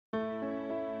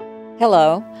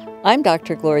Hello, I'm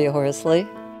Dr. Gloria Horsley.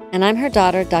 And I'm her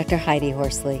daughter, Dr. Heidi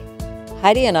Horsley.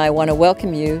 Heidi and I want to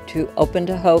welcome you to Open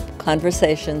to Hope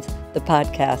Conversations, the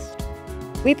podcast.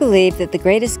 We believe that the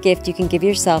greatest gift you can give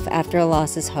yourself after a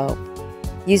loss is hope,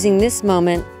 using this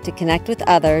moment to connect with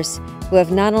others who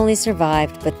have not only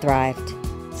survived but thrived.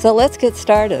 So let's get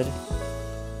started.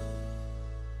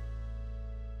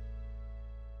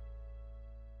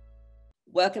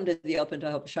 Welcome to the Open to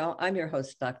Hope Show. I'm your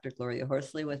host, Dr. Gloria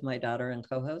Horsley, with my daughter and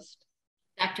co-host,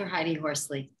 Dr. Heidi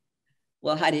Horsley.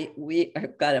 Well, Heidi, we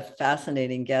have got a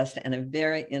fascinating guest and a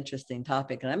very interesting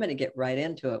topic, and I'm going to get right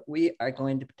into it. We are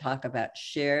going to talk about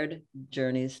shared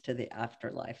journeys to the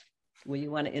afterlife. Will you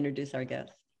want to introduce our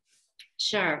guest?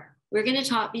 Sure. We're going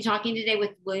to be talking today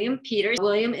with William Peters.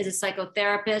 William is a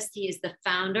psychotherapist. He is the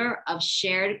founder of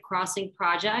Shared Crossing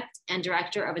Project and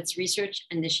director of its research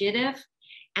initiative.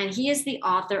 And he is the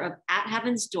author of At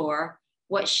Heaven's Door,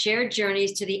 What Shared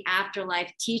Journeys to the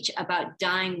Afterlife Teach About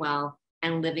Dying Well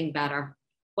and Living Better.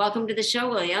 Welcome to the show,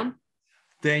 William.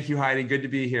 Thank you, Heidi. Good to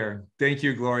be here. Thank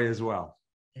you, Gloria, as well.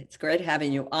 It's great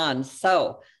having you on.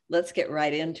 So let's get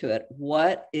right into it.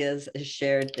 What is a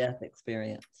shared death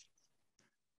experience?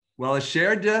 Well, a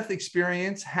shared death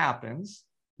experience happens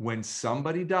when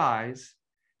somebody dies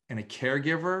and a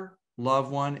caregiver,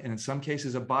 loved one, and in some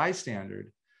cases a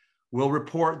bystander will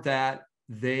report that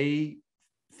they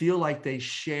feel like they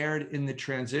shared in the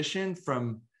transition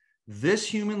from this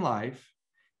human life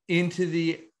into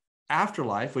the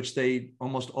afterlife, which they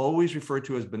almost always refer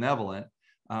to as benevolent,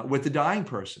 with the dying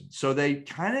person. So they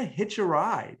kind of hitch a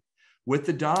ride with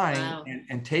the dying. Wow.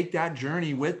 and take that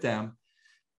journey with them.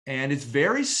 And it's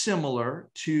very similar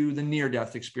to the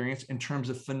near-death experience in terms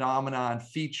of phenomenon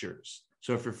features.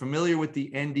 So if you're familiar with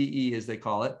the NDE, as they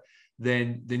call it,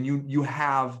 then you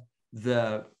have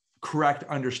the correct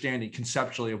understanding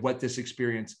conceptually of what this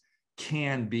experience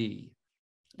can be.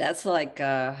 That's like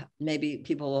maybe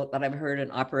people that I've heard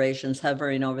in operations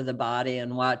hovering over the body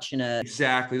and watching it.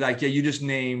 Exactly. Like, yeah, you just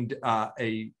named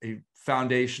a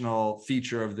foundational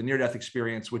feature of the near-death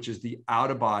experience, which is the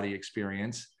out-of-body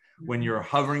experience, when you're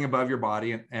hovering above your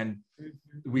body. And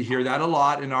we hear that a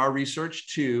lot in our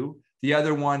research too. The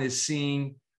other one is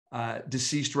seeing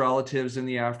deceased relatives in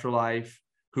the afterlife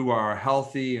who are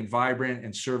healthy and vibrant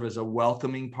and serve as a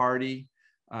welcoming party.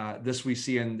 This we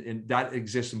see in that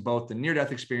exists in both the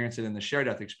near-death experience and in the shared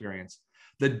death experience.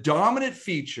 The dominant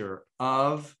feature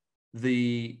of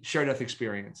the shared death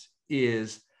experience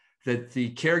is that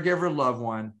the caregiver loved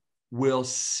one will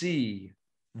see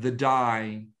the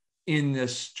dying in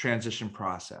this transition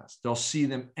process. They'll see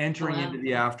them entering into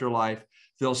the afterlife.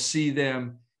 They'll see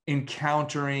them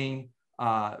encountering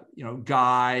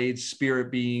guides,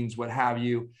 spirit beings, what have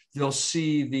you. They'll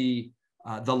see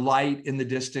the light in the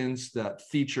distance. That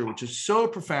feature, which is so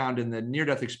profound in the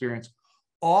near-death experience,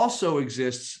 also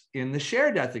exists in the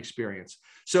shared death experience.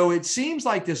 So it seems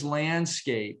like this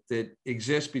landscape that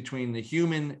exists between the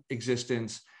human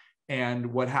existence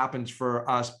and what happens for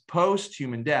us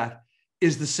post-human death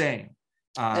is the same.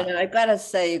 And I got to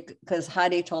say, because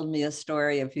Heidi told me a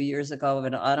story a few years ago of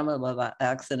an automobile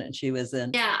accident she was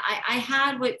in. Yeah, I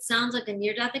had what sounds like a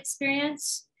near-death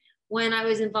experience when I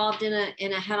was involved in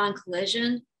a head-on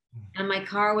collision, and my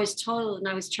car was totaled and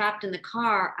I was trapped in the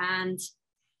car and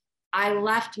I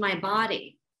left my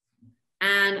body.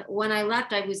 And when I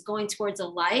left, I was going towards a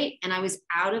light and I was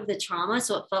out of the trauma.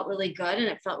 So it felt really good and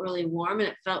it felt really warm and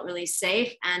it felt really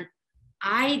safe. And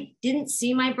I didn't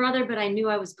see my brother, but I knew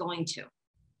I was going to.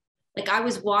 Like I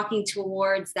was walking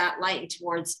towards that light and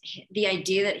towards the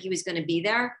idea that he was going to be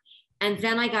there. And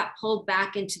then I got pulled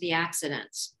back into the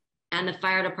accident. And the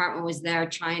fire department was there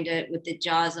trying to, with the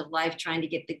jaws of life, trying to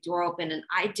get the door open. And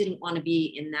I didn't want to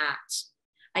be in that.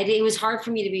 It was hard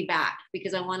for me to be back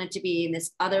because I wanted to be in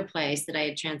this other place that I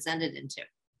had transcended into.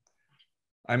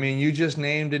 I mean, you just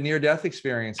named a near-death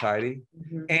experience, Heidi.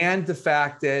 And the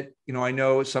fact that, I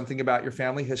know something about your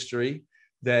family history,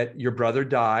 that your brother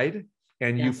died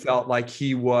and you felt like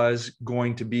he was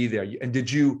going to be there. And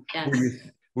did you,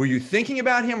 were you thinking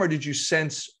about him, or did you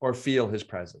sense or feel his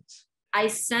presence? I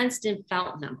sensed and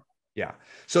felt him. Yeah.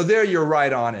 So there you're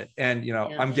right on it. And,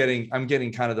 I'm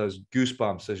getting kind of those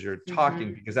goosebumps as you're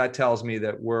talking, because that tells me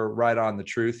that we're right on the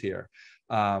truth here.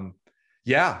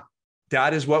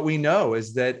 That is what we know,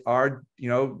 is that our,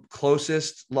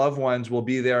 closest loved ones will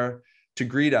be there to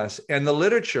greet us. And the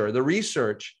literature, the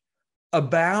research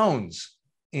abounds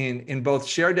in both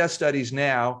shared death studies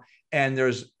now. And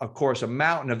there's, of course, a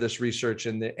mountain of this research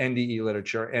in the NDE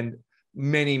literature, and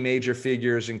many major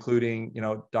figures, including,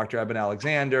 Dr. Eben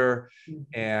Alexander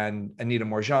and Anita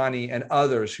Moorjani and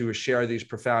others who share these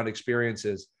profound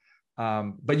experiences.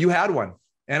 But you had one.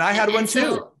 And I had one too.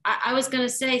 So I was going to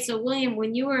say, so William,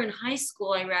 when you were in high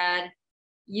school, I read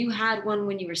you had one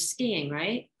when you were skiing,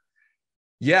 right?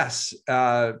 Yes.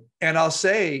 And I'll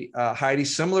say, Heidi,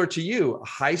 similar to you, a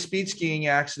high-speed skiing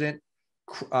accident,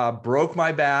 broke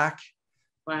my back.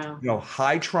 Wow. You know,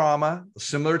 high trauma,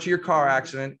 similar to your car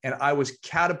accident. And I was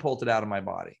catapulted out of my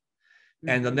body.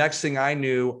 And the next thing I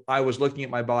knew, I was looking at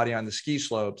my body on the ski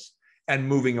slopes and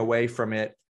moving away from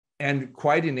it, and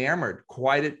quite enamored,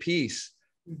 quite at peace,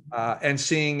 and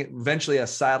seeing eventually a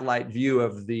satellite view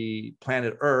of the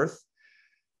planet Earth.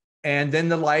 And then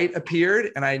the light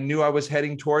appeared and I knew I was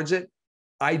heading towards it.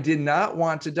 I did not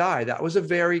want to die. That was a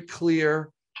very clear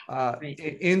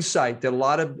insight that a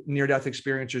lot of near-death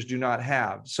experiencers do not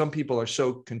have. Some people are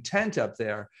so content up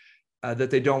there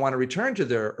that they don't want to return to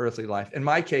their earthly life. In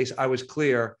my case, I was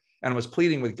clear and I was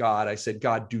pleading with God. I said,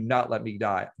 God, do not let me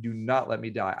die. Do not let me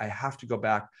die. I have to go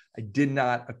back. I did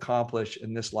not accomplish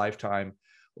in this lifetime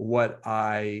what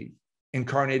I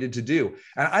incarnated to do.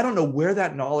 And I don't know where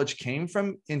that knowledge came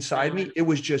from inside me. It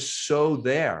was just so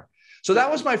there. So that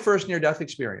was my first near-death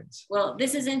experience. Well,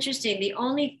 this is interesting. The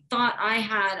only thought I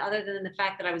had, other than the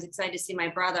fact that I was excited to see my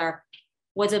brother,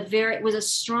 was a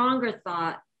stronger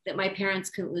thought that my parents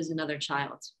couldn't lose another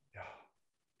child.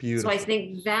 Beautiful. So I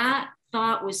think that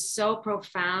thought was so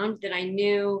profound that I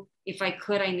knew if I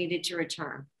could, I needed to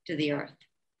return to the earth.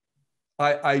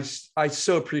 I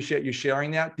so appreciate you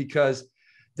sharing that, because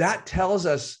that tells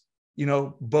us, you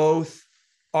know, both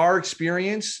our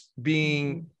experience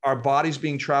being, our bodies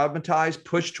being traumatized,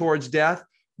 pushed towards death,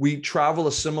 we travel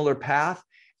a similar path.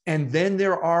 And then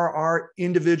there are our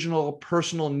individual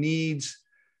personal needs,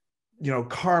 you know,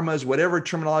 karmas, whatever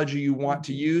terminology you want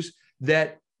to use,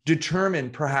 that determine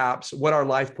perhaps what our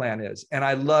life plan is. And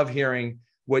I love hearing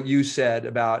what you said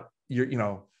about your, you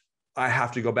know, I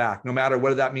have to go back, no matter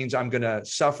whether that means I'm going to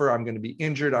suffer, I'm going to be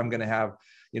injured, I'm going to have,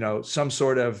 you know, some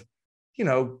sort of, you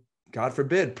know, God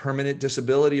forbid, permanent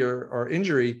disability or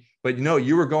injury. But, you know,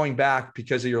 you were going back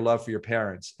because of your love for your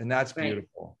parents. And that's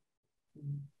beautiful.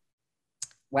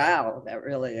 Wow. That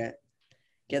really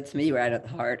gets me right at the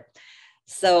heart.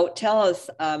 So tell us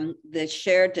the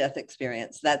shared death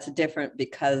experience. That's different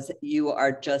because you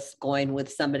are just going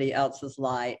with somebody else's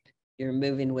light. You're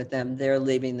moving with them. They're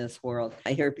leaving this world.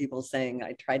 I hear people saying,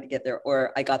 I tried to get there,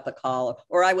 or I got the call,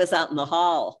 or I was out in the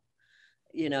hall,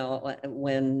 you know,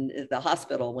 when the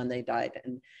hospital, when they died.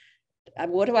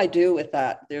 And what do I do with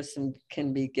that?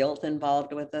 Can be guilt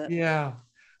involved with it. Yeah.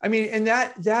 I mean, and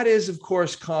that is, of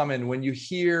course, common when you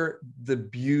hear the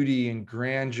beauty and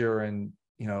grandeur and,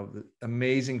 you know, the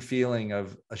amazing feeling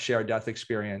of a shared death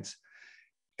experience,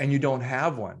 and you don't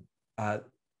have one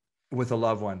with a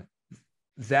loved one.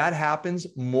 That happens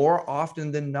more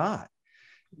often than not.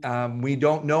 We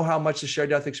don't know how much the shared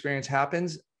death experience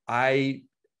happens. I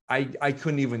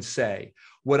couldn't even say.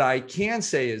 What I can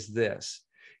say is this,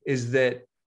 is that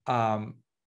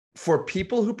for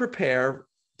people who prepare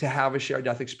to have a shared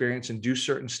death experience and do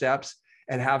certain steps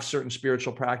and have certain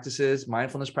spiritual practices,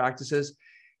 mindfulness practices,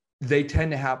 they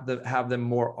tend to have them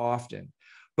more often.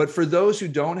 But for those who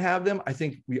don't have them, I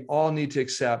think we all need to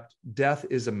accept death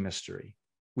is a mystery.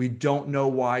 We don't know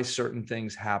why certain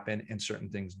things happen and certain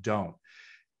things don't.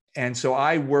 And so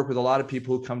I work with a lot of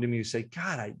people who come to me who say,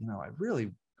 God,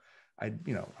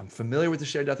 I'm familiar with the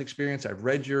shared death experience. I've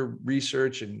read your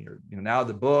research and your, you know, now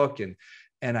the book, and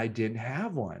I didn't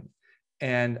have one.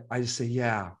 And I just say,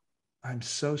 yeah, I'm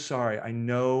so sorry. I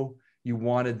know you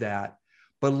wanted that,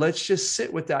 but let's just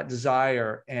sit with that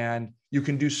desire, and you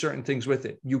can do certain things with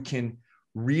it. You can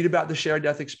read about the shared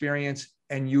death experience,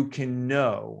 and you can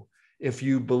know, if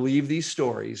you believe these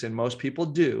stories, and most people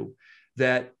do,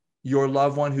 that your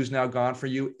loved one who's now gone for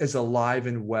you is alive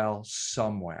and well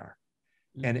somewhere,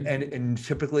 and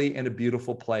typically in a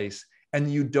beautiful place,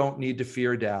 and you don't need to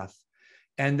fear death.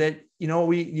 And that, you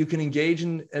know, you can engage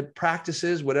in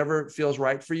practices, whatever feels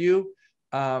right for you,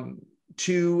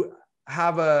 to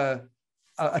have a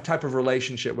type of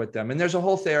relationship with them. And there's a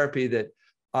whole therapy that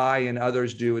I and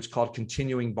others do. It's called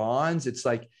continuing bonds. It's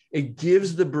like, it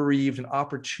gives the bereaved an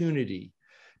opportunity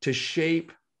to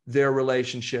shape their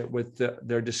relationship with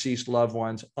their deceased loved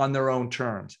ones on their own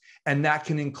terms. And that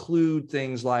can include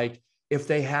things like, if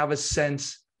they have a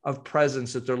sense of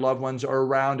presence, that their loved ones are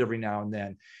around every now and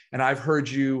then. And I've heard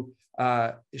you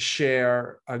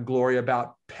share, Gloria,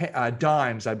 about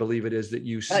dimes, I believe it is, that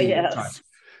you see. Oh, yes.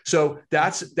 So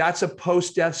that's a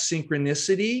post-death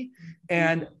synchronicity.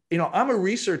 And, you know, I'm a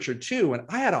researcher too, and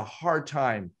I had a hard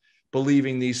time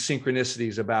believing these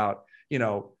synchronicities about, you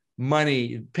know,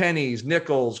 money, pennies,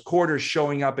 nickels, quarters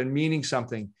showing up and meaning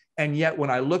something. And yet when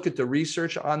I look at the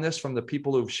research on this from the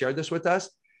people who've shared this with us,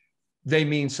 they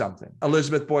mean something.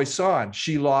 Elizabeth Boisson,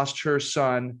 she lost her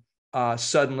son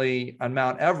suddenly on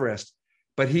Mount Everest,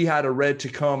 but he had a red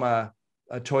Tacoma,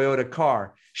 a Toyota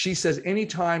car. She says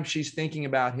anytime she's thinking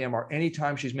about him or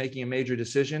anytime she's making a major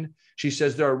decision, she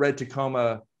says there are red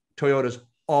Tacoma Toyotas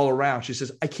all around. She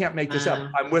says, I can't make this up.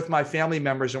 I'm with my family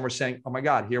members and we're saying, oh my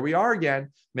God, here we are again,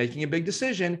 making a big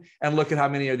decision. And look at how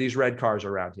many of these red cars are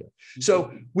around here.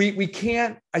 So we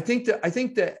can't, I think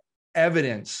the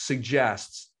evidence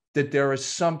suggests that there is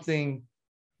something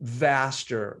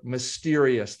vaster,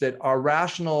 mysterious, that our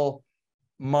rational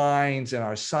minds and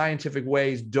our scientific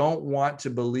ways don't want to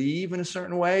believe in a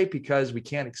certain way because we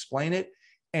can't explain it.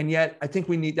 And yet I think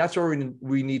that's where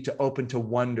we need to open to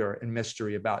wonder and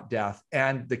mystery about death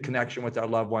and the connection with our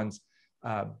loved ones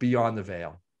beyond the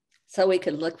veil. So we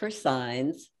could look for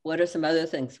signs. What are some other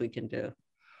things we can do?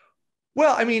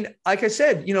 Well, I mean, like I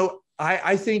said,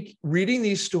 I think reading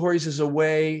these stories is a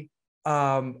way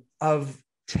of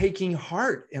taking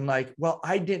heart and like, well,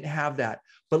 I didn't have that,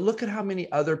 but look at how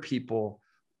many other people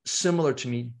similar to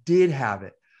me did have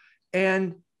it.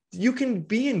 And you can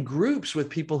be in groups with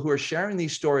people who are sharing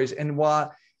these stories, and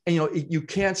you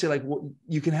can't say like, well,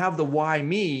 you can have the why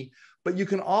me, but you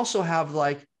can also have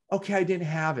like, okay, I didn't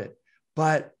have it,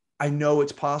 but I know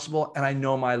it's possible. And I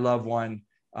know my loved one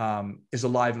is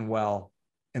alive and well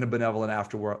in a benevolent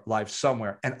afterlife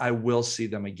somewhere, and I will see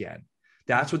them again.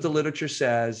 That's what the literature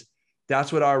says.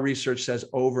 That's what our research says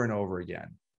over and over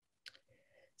again.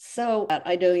 So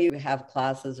I know you have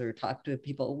classes or talk to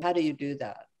people. How do you do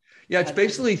that? Yeah, it's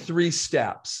basically 3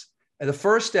 steps. And the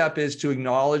first step is to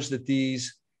acknowledge that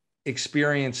these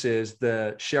experiences,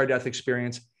 the shared death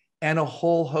experience, and a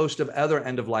whole host of other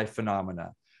end-of-life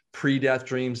phenomena, pre-death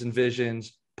dreams and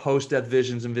visions, post-death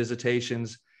visions and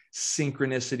visitations,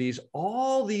 synchronicities,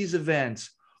 all these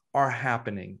events are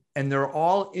happening. And they're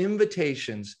all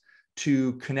invitations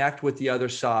to connect with the other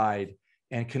side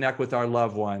and connect with our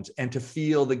loved ones and to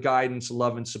feel the guidance,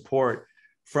 love, and support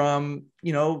from,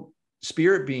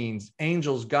 spirit beings,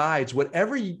 angels, guides,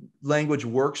 whatever language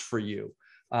works for you.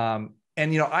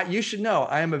 You should know,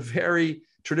 I am a very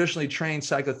traditionally trained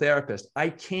psychotherapist. I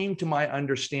came to my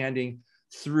understanding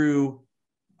through,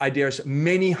 I dare say,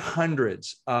 many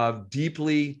hundreds of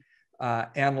deeply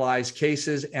analyzed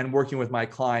cases and working with my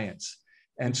clients.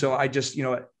 And so I just,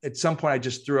 at some point I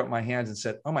just threw up my hands and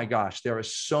said, oh my gosh, there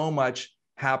is so much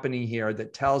happening here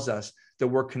that tells us that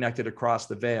we're connected across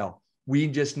the veil. We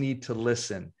just need to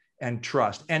listen and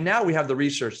trust. And now we have the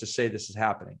research to say this is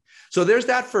happening. So there's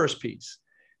that first piece.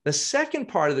 The second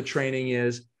part of the training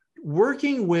is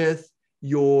working with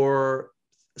your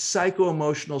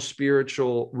psycho-emotional,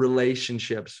 spiritual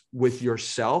relationships with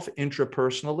yourself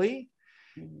intrapersonally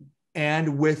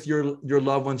and with your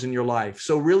loved ones in your life.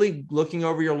 So really looking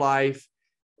over your life,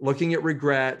 looking at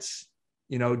regrets,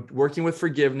 working with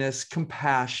forgiveness,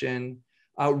 compassion,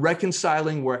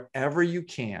 reconciling wherever you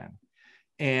can,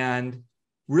 and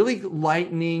really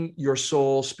lightening your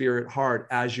soul, spirit, heart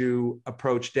as you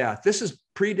approach death. This is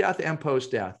pre-death and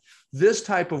post-death. This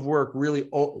type of work really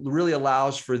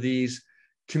allows for these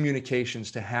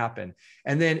communications to happen.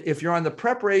 And then if you're on the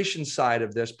preparation side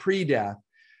of this, pre-death,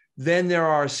 then there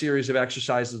are a series of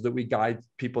exercises that we guide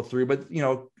people through. But,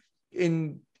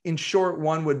 in short,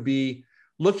 one would be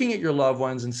looking at your loved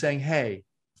ones and saying, hey,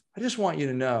 I just want you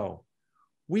to know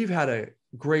we've had a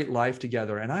great life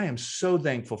together, and I am so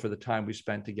thankful for the time we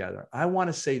spent together. I want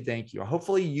to say thank you.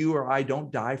 Hopefully you or I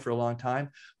don't die for a long time,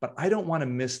 but I don't want to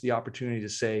miss the opportunity to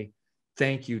say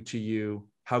thank you to you,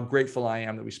 how grateful I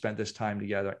am that we spent this time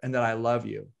together, and that I love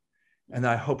you, and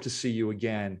that I hope to see you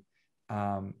again.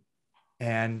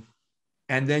 And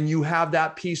then you have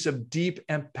that piece of deep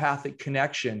empathic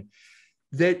connection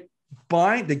that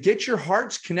get your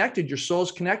hearts connected, your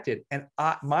souls connected. And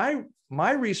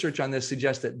my research on this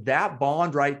suggests that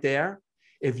bond right there,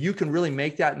 if you can really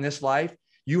make that in this life,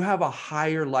 you have a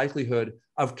higher likelihood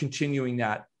of continuing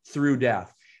that through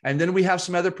death. And then we have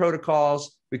some other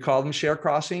protocols. We call them share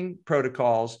crossing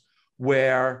protocols,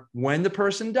 where when the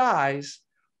person dies,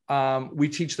 we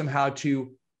teach them how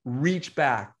to reach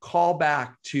back, call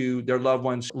back to their loved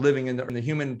ones living in the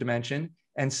human dimension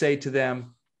and say to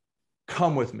them,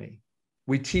 come with me.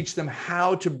 We teach them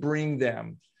how to bring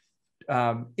them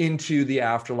into the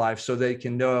afterlife so they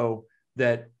can know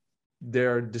that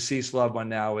their deceased loved one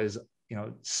now is,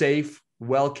 safe,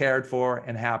 well cared for,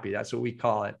 and happy. That's what we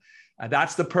call it.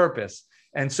 That's the purpose.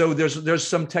 And so there's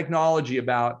some technology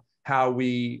about how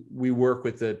we work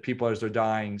with the people as they're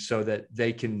dying so that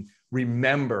they can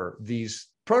remember these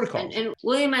protocols. And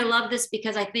William, I love this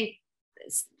because I think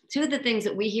two of the things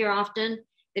that we hear often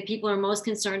that people are most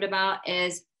concerned about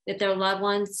is that their loved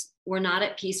ones were not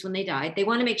at peace when they died. They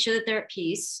want to make sure that they're at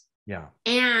peace. Yeah.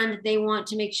 And they want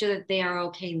to make sure that they are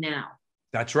okay now.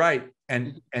 That's right.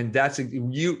 And that's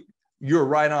you're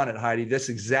right on it, Heidi. That's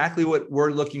exactly what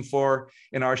we're looking for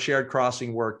in our shared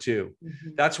crossing work too.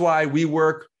 That's why we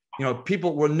work,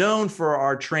 we're known for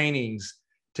our trainings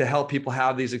to help people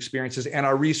have these experiences and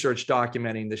our research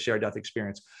documenting the shared death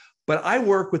experience. But I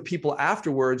work with people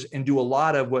afterwards and do a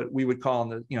lot of what we would call in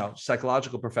the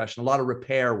psychological profession, a lot of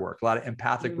repair work, a lot of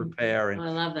empathic repair. And I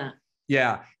love that.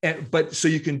 Yeah. But so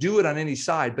you can do it on any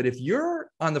side. But if you're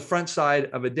on the front side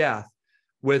of a death,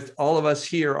 with all of us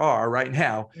here are right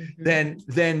now, then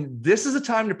this is a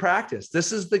time to practice.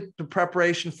 This is the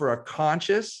preparation for a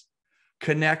conscious,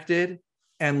 connected,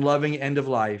 and loving end of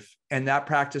life. And that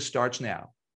practice starts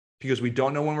now, because we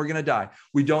don't know when we're going to die.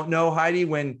 We don't know, Heidi,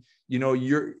 when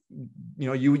you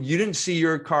didn't see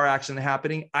your car accident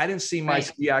happening. I didn't see my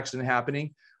ski accident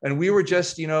happening. And we were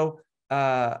just,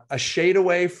 a shade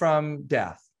away from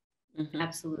death.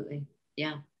 Absolutely.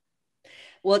 Yeah.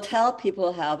 Well, tell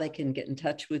people how they can get in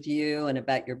touch with you and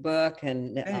about your book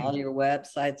and all your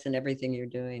websites and everything you're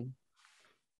doing.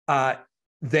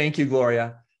 Thank you,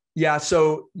 Gloria. Yeah,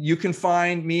 so you can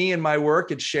find me and my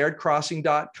work at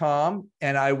sharedcrossing.com.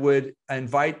 And I would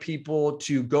invite people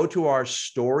to go to our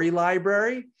story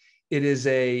library. It is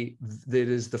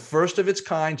the first of its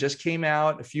kind, just came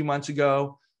out a few months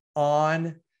ago,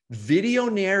 on video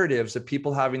narratives of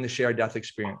people having the shared death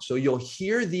experience. So you'll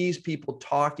hear these people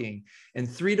talking in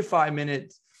 3 to 5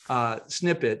 minute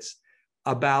snippets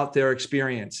about their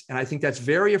experience. And I think that's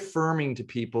very affirming to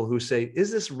people who say,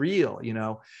 is this real?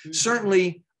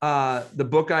 Certainly the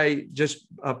book I just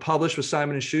published with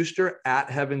Simon & Schuster, At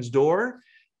Heaven's Door,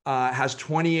 has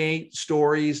 28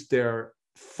 stories. They're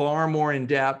far more in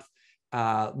depth,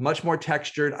 much more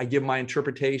textured. I give my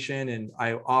interpretation and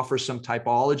I offer some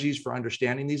typologies for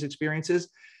understanding these experiences.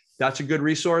 That's a good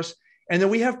resource. And then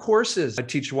we have courses. I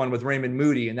teach one with Raymond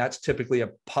Moody, and that's typically a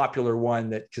popular one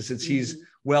because he's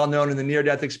well known in the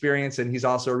near-death experience, and he's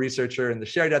also a researcher in the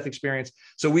shared death experience.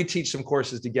 So we teach some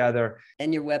courses together.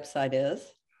 And your website is?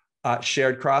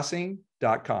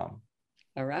 Sharedcrossing.com.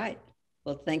 All right.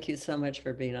 Well, thank you so much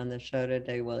for being on the show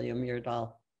today, William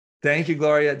Myrdal. Thank you,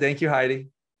 Gloria. Thank you, Heidi.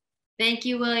 Thank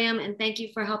you, William. And thank you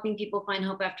for helping people find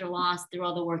hope after loss through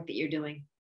all the work that you're doing.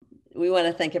 We want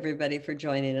to thank everybody for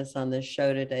joining us on this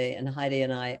show today. And Heidi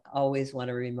and I always want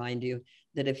to remind you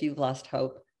that if you've lost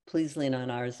hope, please lean on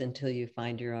ours until you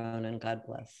find your own, and God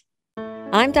bless.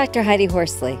 I'm Dr. Heidi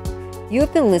Horsley. You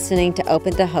have been listening to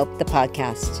Open to Hope, the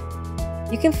podcast.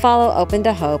 You can follow Open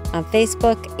to Hope on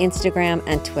Facebook, Instagram,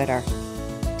 and Twitter.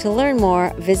 To learn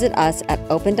more, visit us at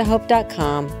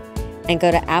opentohope.com and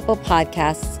go to Apple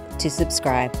Podcasts to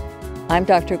subscribe. I'm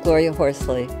Dr. Gloria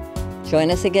Horsley.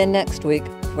 Join us again next week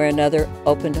for another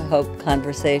Open to Hope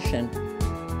conversation,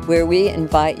 where we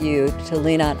invite you to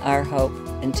lean on our hope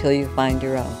until you find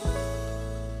your own.